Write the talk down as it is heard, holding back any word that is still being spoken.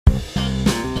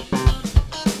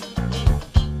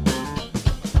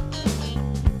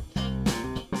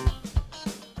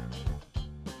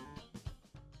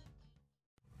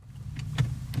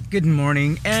Good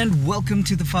morning and welcome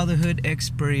to the Fatherhood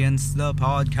Experience, the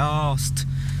podcast.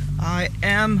 I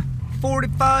am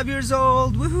 45 years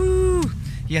old. Woohoo!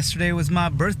 Yesterday was my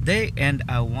birthday and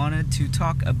I wanted to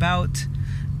talk about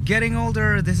getting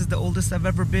older. This is the oldest I've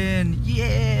ever been.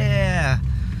 Yeah,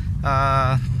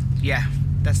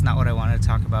 that's not what I wanted to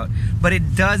talk about. But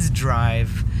it does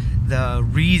drive the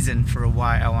reason for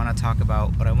why I want to talk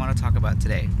about what I want to talk about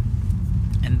today.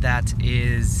 And that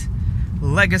is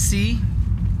legacy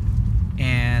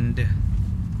and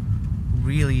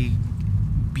really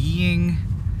being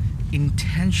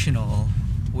intentional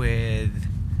with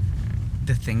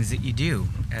the things that you do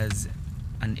as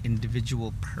an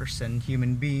individual person,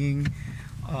 human being,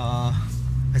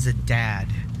 as a dad.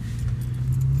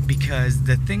 Because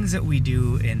the things that we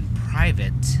do in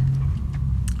private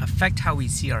affect how we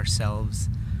see ourselves.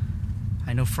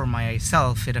 I know for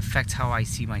myself, it affects how I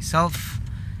see myself,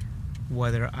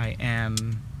 whether I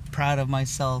am proud of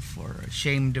myself or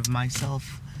ashamed of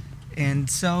myself. And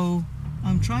so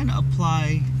I'm trying to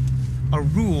apply a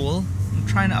rule.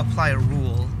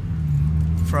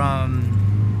 From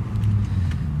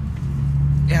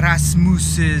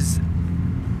Erasmus's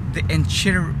the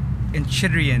Enchiridion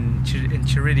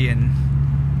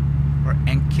or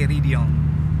Enchiridion,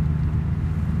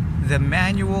 the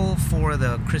manual for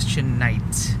the Christian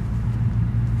knight,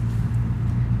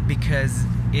 because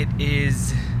it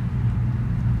is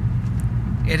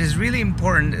really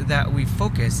important that we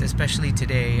focus, especially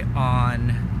today,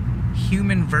 on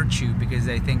human virtue, because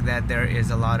I think that there's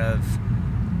a lot of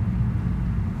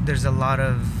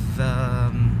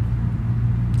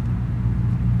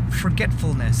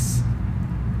forgetfulness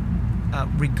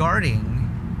regarding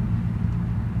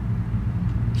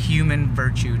human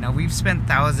virtue. Now, we've spent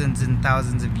thousands and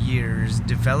thousands of years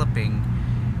developing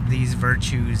these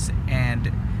virtues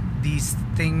and these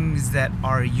things that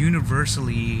are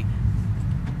universally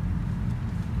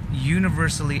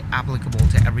applicable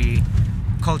to every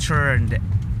culture and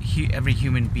every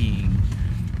human being,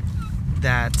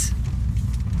 that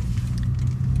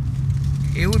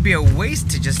it would be a waste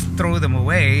to just throw them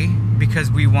away because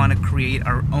we want to create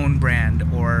our own brand,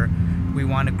 or we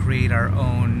want to create our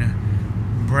own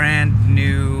brand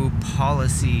new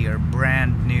policy or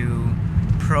brand new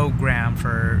program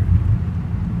for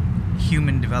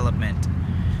human development.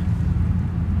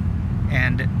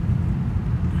 And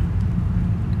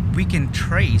we can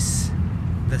trace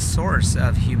the source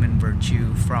of human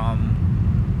virtue from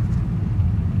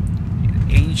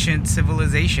ancient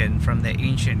civilization, from the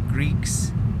ancient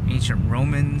Greeks, ancient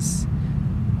Romans,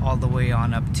 all the way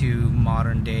on up to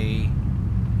modern day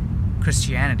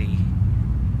Christianity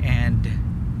and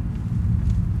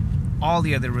all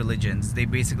the other religions. They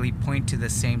basically point to the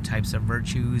same types of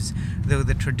virtues, though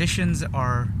the traditions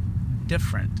are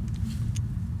different.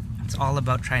 It's all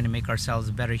about trying to make ourselves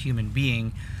a better human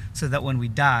being so that when we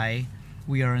die,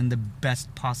 we are in the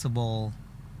best possible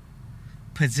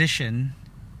position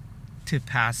to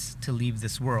leave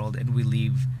this world, and we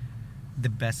leave the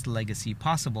best legacy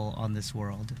possible on this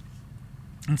world.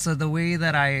 And so the way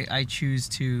that I choose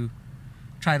to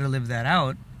try to live that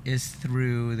out is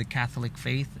through the Catholic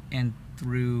faith and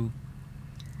through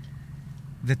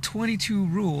the 22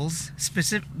 rules.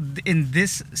 In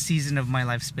this season of my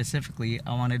life specifically,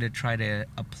 I wanted to try to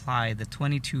apply the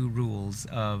 22 rules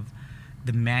of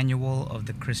the manual of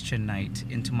the Christian knight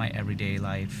into my everyday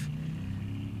life.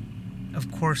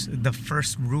 Of course, the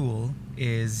first rule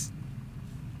is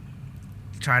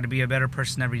try to be a better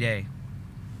person every day.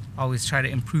 Always try to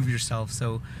improve yourself,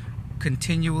 so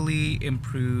continually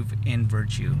improve in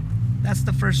virtue. That's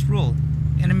the first rule,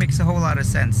 and it makes a whole lot of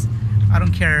sense. I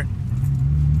don't care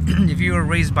if you were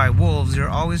raised by wolves, you're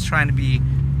always trying to be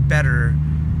better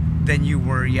than you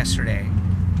were yesterday.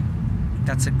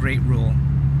 That's a great rule.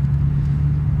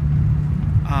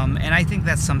 And I think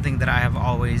that's something that I have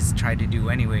always tried to do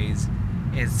anyways,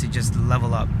 is to just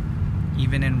level up,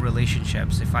 even in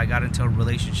relationships. If I got into a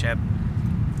relationship,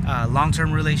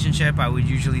 long-term relationship, I would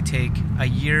usually take a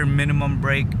year minimum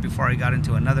break before I got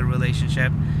into another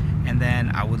relationship, and then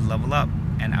I would level up,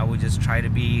 and I would just try to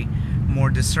be more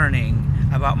discerning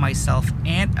about myself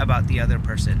and about the other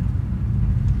person.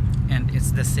 And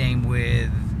it's the same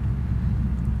with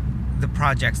the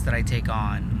projects that I take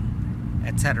on,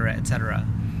 etc., etc.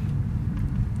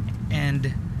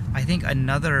 And I think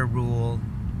another rule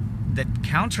that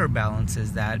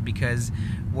counterbalances that, because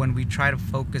when we try to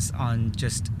focus on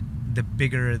just the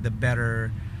bigger, the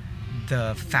better,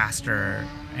 the faster,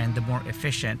 and the more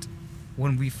efficient,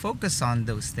 when we focus on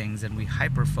those things and we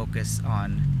hyper-focus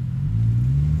on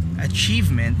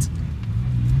achievement,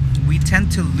 we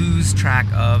tend to lose track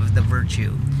of the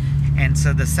virtue. And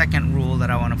so the second rule that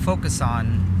I want to focus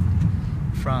on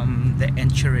from the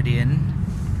Enchiridion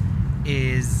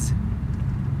is,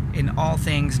 in all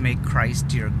things make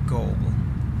Christ your goal.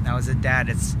 Now as a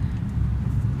dad,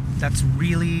 that's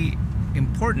really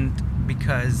important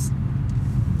because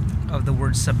of the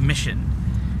word submission.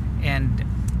 And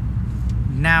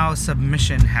now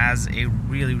submission has a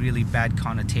really, really bad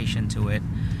connotation to it.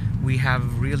 We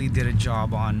have really did a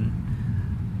job on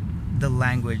the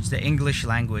language, the English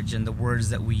language, and the words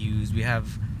that we use. We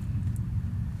have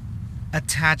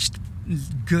attached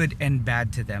good and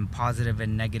bad to them, positive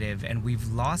and negative, and we've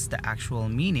lost the actual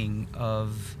meaning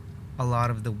of a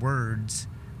lot of the words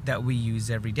that we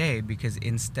use every day, because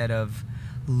instead of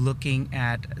looking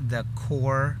at the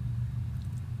core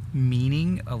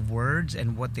meaning of words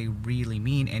and what they really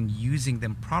mean and using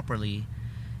them properly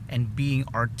and being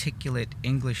articulate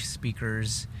English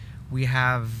speakers, we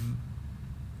have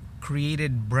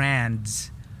created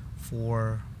brands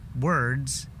for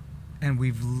words, and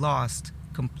we've lost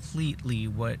completely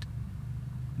what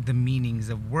the meanings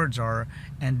of words are,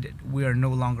 and we are no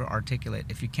longer articulate.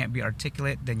 If you can't be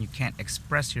articulate, then you can't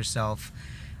express yourself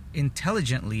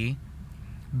intelligently,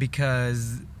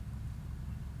 because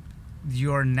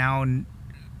you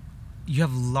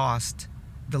have lost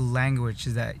the language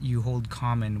that you hold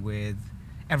common with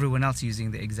everyone else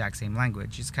using the exact same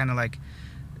language. It's kind of like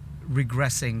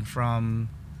regressing from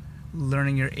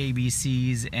learning your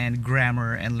ABCs and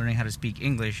grammar and learning how to speak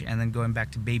English and then going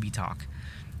back to baby talk.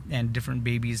 And different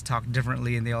babies talk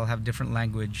differently, and they all have different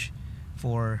language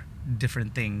for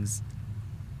different things.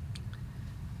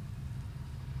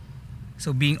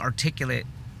 So being articulate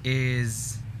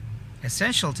is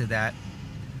essential to that,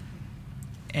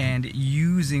 and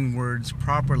using words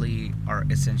properly are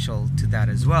essential to that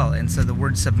as well. And so the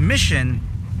word submission,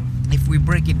 if we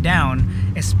break it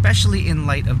down, especially in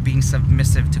light of being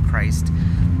submissive to Christ,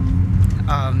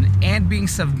 and being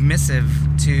submissive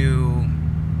to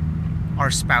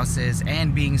our spouses,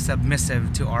 and being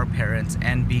submissive to our parents,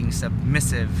 and being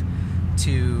submissive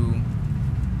to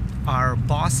our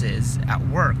bosses at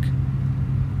work.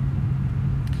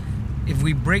 If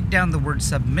we break down the word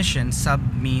submission,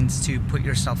 sub means to put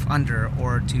yourself under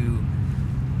or to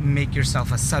make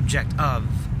yourself a subject of.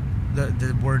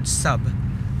 The word sub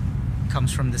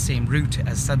comes from the same root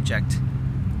as subject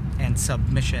and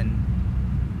submission.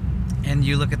 And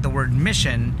you look at the word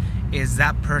mission, is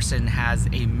that person has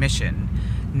a mission.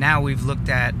 Now we've looked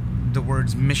at the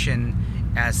word's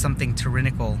mission as something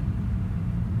tyrannical.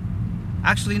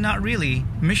 Actually, not really.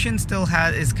 Mission still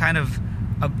is kind of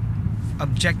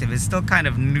objective. It's still kind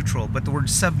of neutral, but the word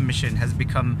submission has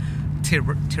become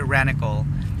tyrannical,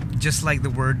 just like the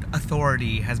word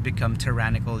authority has become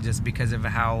tyrannical, just because of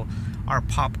how our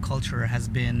pop culture has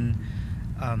been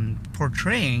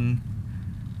portraying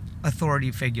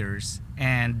authority figures,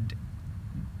 and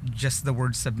just the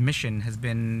word submission has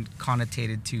been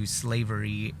connotated to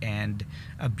slavery and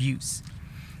abuse.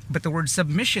 But the word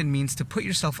submission means to put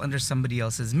yourself under somebody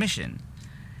else's mission.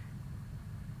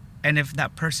 And if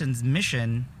that person's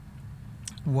mission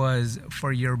was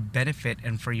for your benefit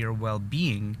and for your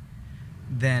well-being,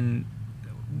 then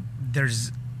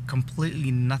there's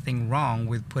completely nothing wrong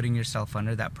with putting yourself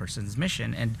under that person's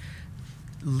mission. And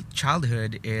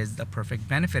childhood is the perfect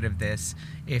benefit of this.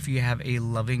 If you have a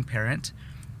loving parent,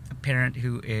 a parent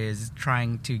who is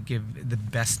trying to give the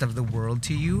best of the world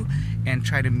to you and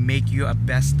try to make you the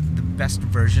best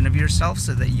version of yourself,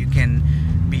 so that you can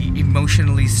be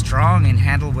emotionally strong and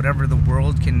handle whatever the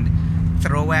world can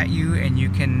throw at you, and you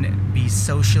can be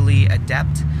socially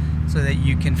adept so that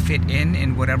you can fit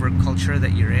in whatever culture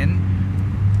that you're in,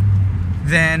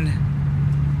 then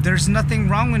there's nothing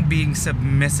wrong with being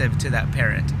submissive to that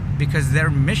parent, because their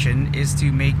mission is to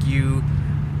make you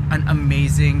an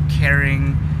amazing,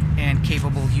 caring, and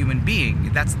capable human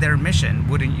being. That's their mission.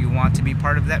 Wouldn't you want to be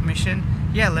part of that mission?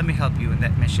 Yeah, let me help you in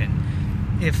that mission.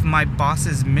 If my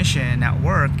boss's mission at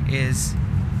work is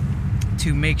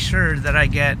to make sure that I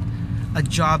get a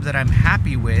job that I'm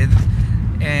happy with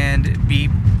and be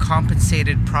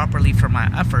compensated properly for my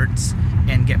efforts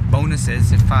and get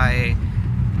bonuses if I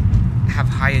have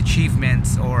high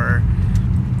achievements or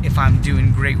if I'm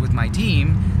doing great with my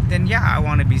team, then yeah, I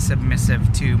want to be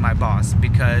submissive to my boss,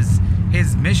 because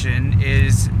his mission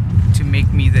is to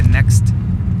make me the next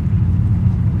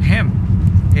him.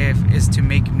 Is to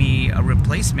make me a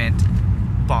replacement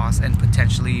boss and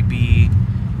potentially be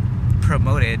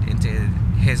promoted into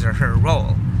his or her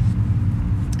role.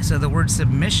 So the word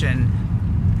submission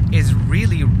is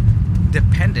really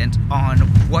dependent on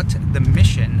what the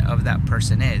mission of that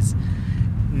person is.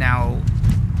 Now,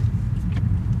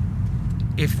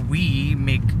 if we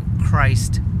make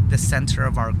Christ the center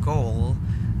of our goal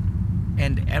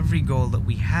and every goal that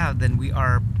we have, then we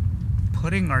are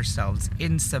putting ourselves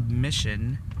in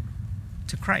submission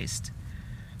to Christ,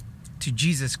 to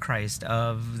Jesus Christ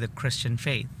of the Christian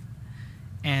faith.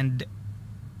 And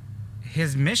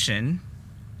his mission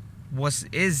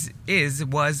is,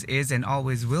 and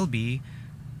always will be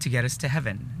to get us to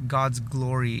heaven. God's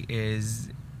glory is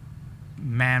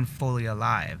man fully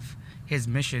alive. His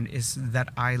mission is that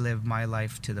I live my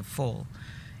life to the full.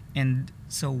 And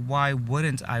so why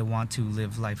wouldn't I want to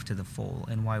live life to the full?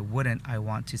 And why wouldn't I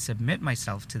want to submit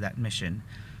myself to that mission?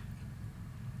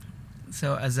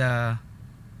 So as a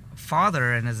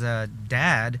father and as a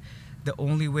dad, the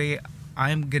only way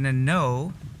I'm gonna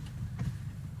know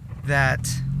that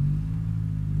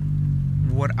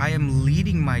what I am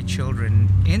leading my children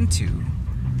into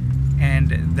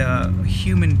and the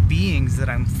human beings that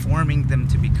I'm forming them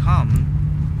to become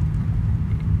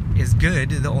is good,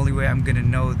 the only way I'm gonna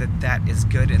know that that is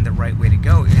good and the right way to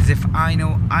go is if I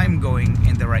know I'm going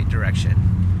in the right direction,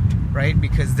 right?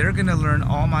 Because they're gonna learn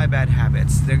all my bad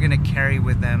habits. They're gonna carry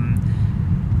with them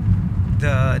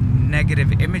the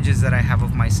negative images that I have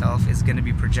of myself is gonna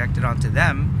be projected onto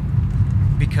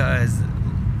them, because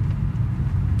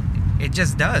it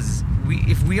just does.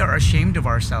 If we are ashamed of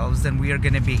ourselves, then we are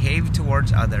going to behave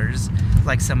towards others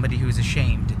like somebody who is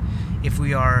ashamed. If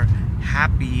we are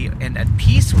happy and at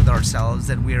peace with ourselves,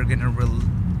 then we are going to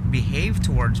behave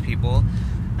towards people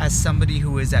as somebody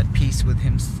who is at peace with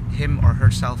him or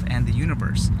herself and the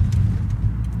universe.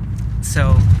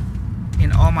 So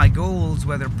in all my goals,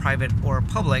 whether private or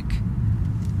public,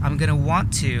 I'm going to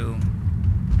want to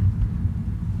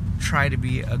try to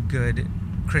be a good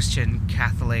Christian,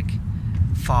 Catholic,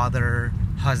 father,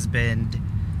 husband,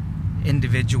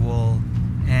 individual,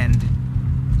 and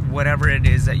whatever it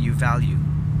is that you value,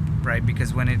 right?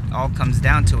 Because when it all comes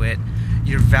down to it,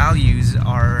 your values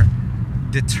are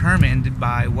determined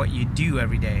by what you do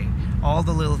every day. All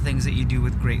the little things that you do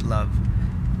with great love,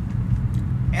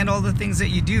 and all the things that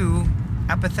you do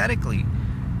apathetically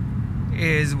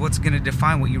is what's going to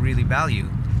define what you really value.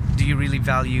 Do you really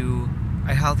value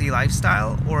a healthy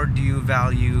lifestyle, or do you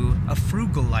value a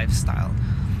frugal lifestyle?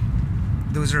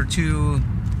 Those are two,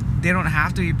 they don't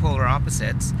have to be polar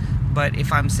opposites, but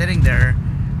if I'm sitting there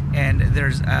and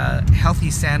there's a healthy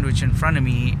sandwich in front of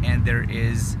me and there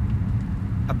is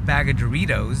a bag of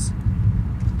Doritos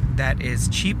that is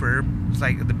cheaper, it's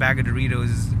like the bag of Doritos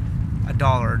is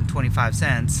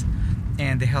 $1.25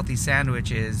 and the healthy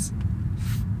sandwich is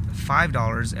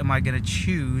 $5, am I going to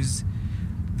choose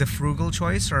the frugal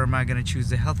choice or am I going to choose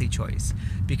the healthy choice?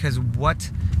 Because what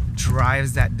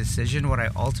drives that decision, what I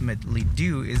ultimately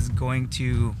do, is going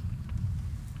to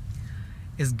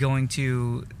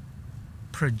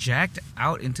project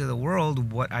out into the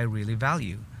world what I really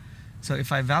value. So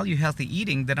if I value healthy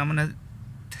eating, then I'm going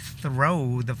to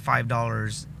throw the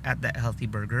 $5 at that healthy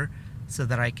burger so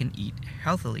that I can eat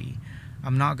healthily.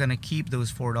 I'm not going to keep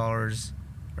those $4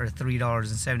 or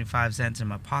 $3.75 in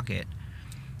my pocket,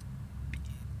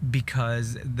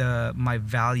 because my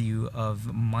value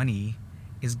of money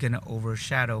is going to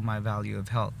overshadow my value of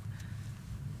health.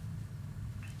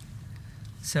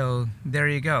 So there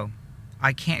you go.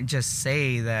 I can't just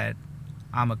say that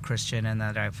I'm a Christian and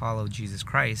that I follow Jesus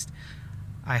Christ.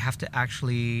 I have to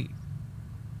actually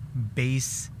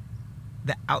base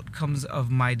the outcomes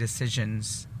of my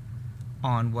decisions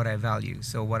on what I value.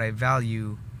 So what I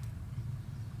value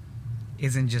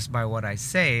isn't just by what I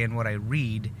say and what I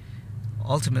read.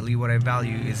 Ultimately, what I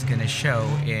value is going to show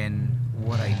in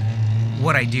what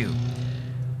I do.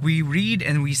 We read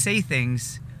and we say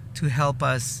things to help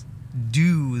us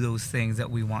do those things that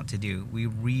we want to do. We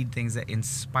read things that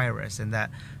inspire us, and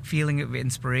that feeling of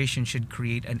inspiration should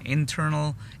create an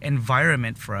internal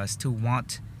environment for us to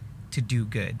want to do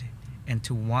good and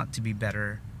to want to be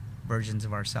better versions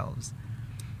of ourselves.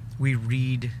 We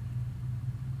read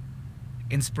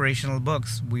inspirational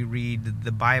books, we read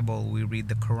the Bible, we read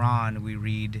the Quran, we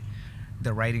read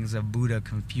the writings of Buddha,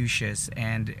 Confucius,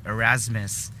 and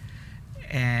Erasmus,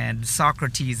 and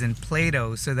Socrates and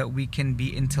Plato, so that we can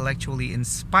be intellectually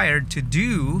inspired to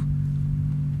do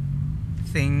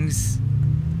things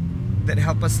that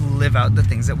help us live out the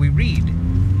things that we read.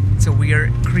 So we are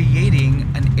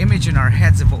creating an image in our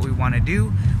heads of what we want to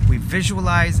do, we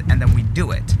visualize, and then we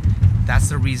do it. That's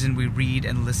the reason we read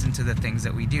and listen to the things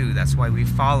that we do. That's why we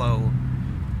follow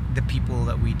the people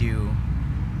that we do.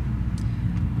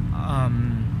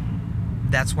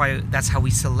 That's how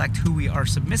we select who we are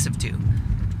submissive to.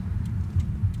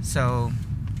 So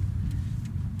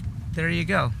there you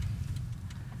go.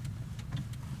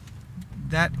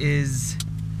 That is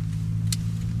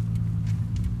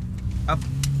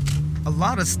a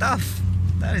lot of stuff.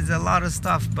 That is a lot of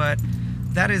stuff, but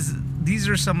these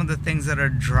are some of the things that are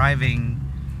driving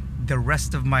the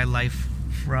rest of my life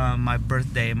from my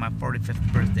birthday, my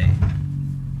 45th birthday,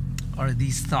 are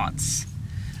these thoughts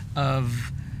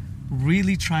of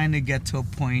really trying to get to a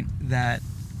point that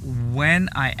when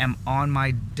I am on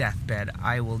my deathbed,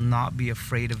 I will not be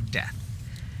afraid of death,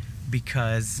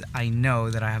 because I know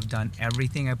that I have done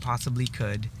everything I possibly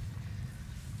could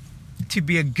to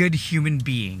be a good human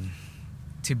being,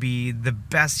 to be the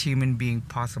best human being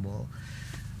possible.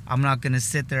 I'm not going to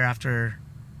sit there after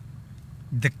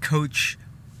the coach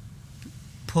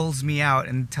pulls me out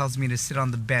and tells me to sit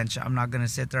on the bench. I'm not going to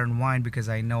sit there and whine because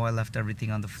I know I left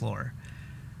everything on the floor.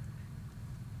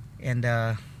 And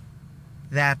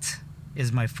that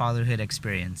is my fatherhood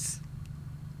experience.